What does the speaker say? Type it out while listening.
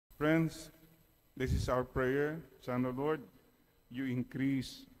Friends, this is our prayer. Sana Lord, you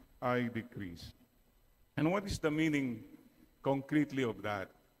increase, I decrease. And what is the meaning concretely of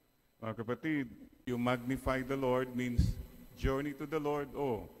that? Mga kapatid, you magnify the Lord means journey to the Lord.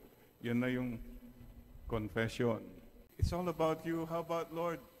 Oh, yan na yung confession. It's all about you. How about,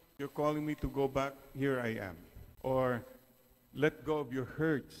 Lord, you're calling me to go back, here I am. Or let go of your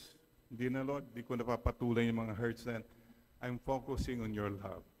hurts. Hindi na, Lord, di ko napapatuloy yung mga hurts na yan. I'm focusing on your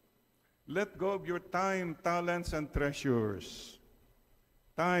love. Let go of your time, talents, and treasures.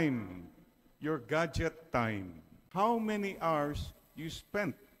 Time, your gadget time. How many hours you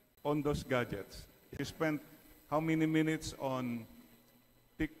spent on those gadgets? You spent how many minutes on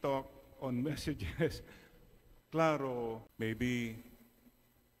TikTok, on messages? Claro, maybe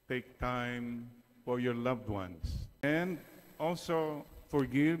take time for your loved ones. And also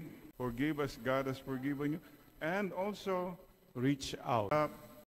forgive as God has forgiven you. And also reach out.